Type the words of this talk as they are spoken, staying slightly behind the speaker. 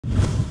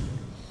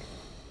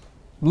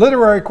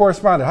literary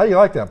correspondent. How do you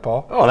like that,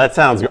 Paul? Oh, that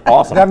sounds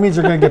awesome. That means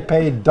you're going to get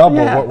paid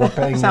double what we're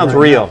paying. Sounds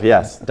real,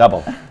 yes,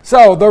 double.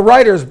 So, the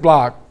writer's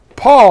block.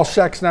 Paul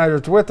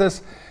Schexnayder is with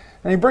us,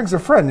 and he brings a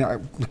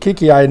friend.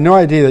 Kiki, I had no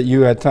idea that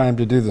you had time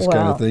to do this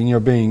kind of thing. You're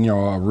being,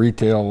 a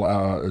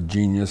retail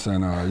genius,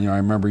 and I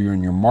remember you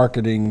in your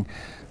marketing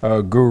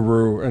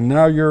guru, and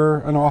now you're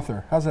an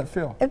author. How's that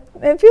feel?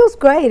 It feels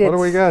great. What do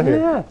we got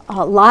here?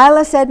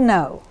 Lila Said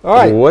No. All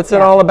right. What's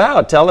it all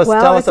about? Tell us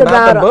about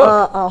the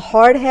book. A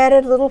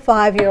hard-headed little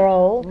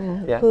 5-year-old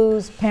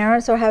whose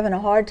parents are having a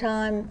hard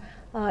time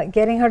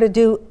getting her to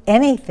do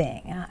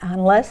anything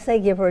unless they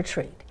give her a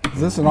treat. Is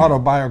this an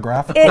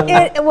autobiographical?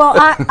 Well,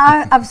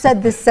 I've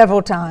said this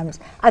several times.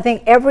 I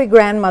think every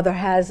grandmother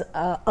has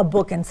a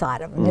book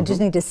inside of them. They just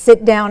need to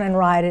sit down and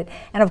write it,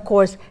 and of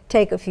course,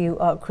 take a few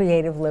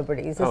creative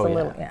liberties.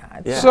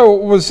 So,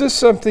 was this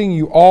something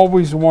you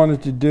always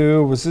wanted to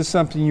do? Was this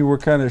something you were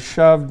kind of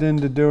shoved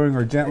into doing,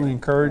 or gently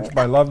encouraged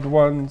by loved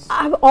ones?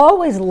 I've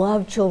always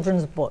loved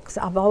children's books.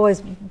 I've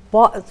always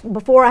bought,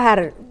 before I had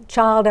a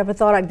child, ever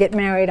thought I'd get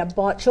married, I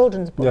bought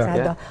children's books. I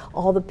had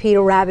all the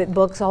Peter Rabbit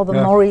books, all the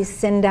Maurice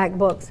Sendak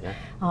books,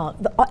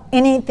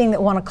 anything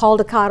that won a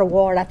Caldecott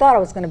Award. I thought I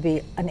was going to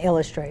be an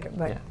illustrator,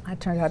 but I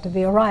turned out to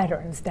be a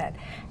writer instead.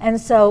 And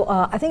so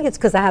I think it's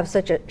because I have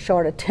such a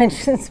short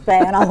attention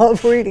span. I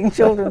love reading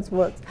children's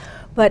books.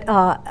 But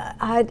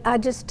I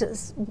just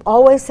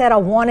always said I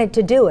wanted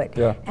to do it.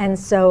 And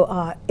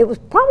so it was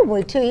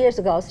probably 2 years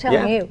ago, I was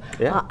telling you.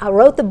 I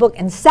wrote the book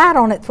and sat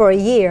on it for a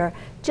year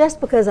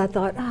just because I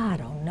thought, I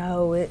don't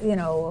know,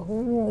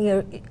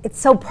 it's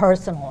so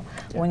personal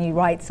when you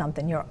write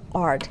something, your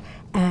art.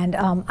 And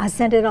I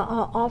sent it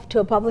off to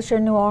a publisher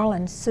in New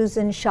Orleans,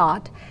 Susan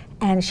Schott,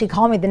 and she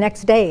called me the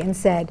next day and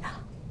said,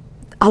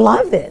 I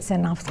love this.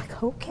 And I was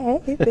like,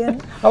 okay,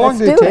 then How long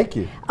did it take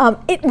you?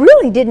 It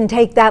really didn't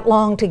take that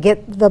long to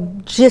get the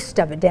gist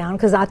of it down,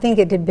 because I think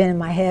it had been in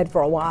my head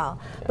for a while.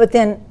 But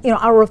then,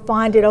 I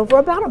refined it over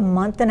about a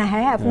month and a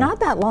half, not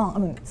that long. I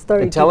mean, it's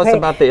 32 and tell us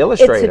about the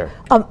illustrator.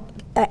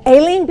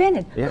 Aileen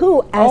Bennett,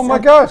 who, oh my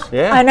gosh,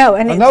 I know,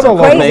 and another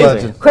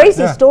it's a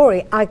crazy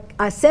story.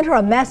 I sent her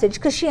a message,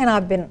 because she and I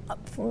have been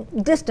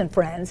distant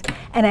friends,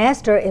 and I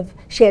asked her if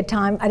she had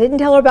time. I didn't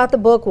tell her about the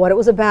book, what it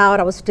was about.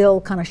 I was still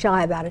kind of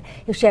shy about it.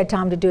 If she had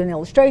time to do an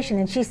illustration,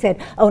 and she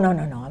said, "Oh no,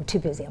 I'm too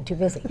busy. I'm too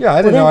busy." Yeah,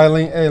 I didn't know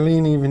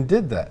Aileen even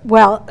did that.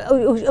 Well,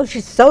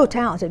 she's so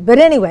talented. But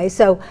anyway,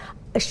 so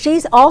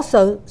she's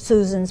also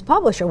Susan's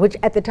publisher, which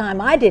at the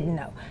time I didn't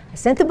know. I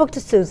sent the book to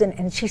Susan,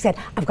 and she said,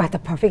 "I've got the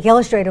perfect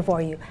illustrator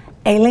for you,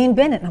 Aileen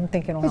Bennett." And I'm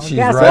thinking, well, she's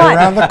guess right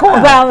around the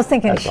corner. Well, I was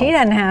thinking she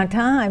doesn't have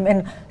time,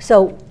 and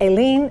so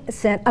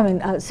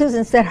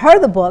Susan sent her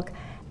the book,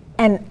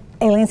 and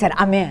Aileen said,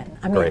 "I'm in.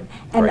 I'm in."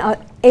 And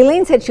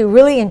Aileen said she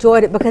really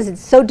enjoyed it because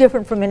it's so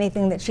different from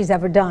anything that she's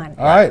ever done.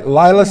 All right,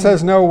 Lila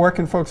Says No. Where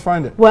can folks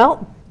find it?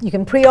 Well, you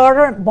can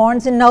pre-order at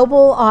Barnes &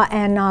 Noble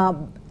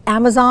and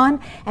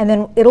Amazon, and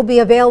then it'll be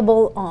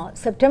available on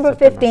September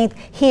 15th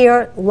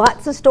here.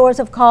 Lots of stores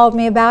have called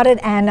me about it,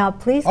 and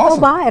please go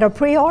buy it or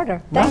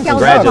pre-order. Thank you.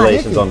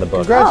 Congratulations on the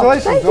book.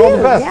 Congratulations, all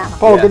the best.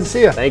 Paul, good to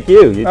see you. Thank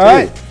you. All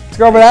right, let's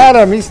go over to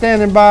Adam. He's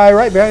standing by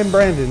right behind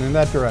Brandon in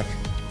that direction.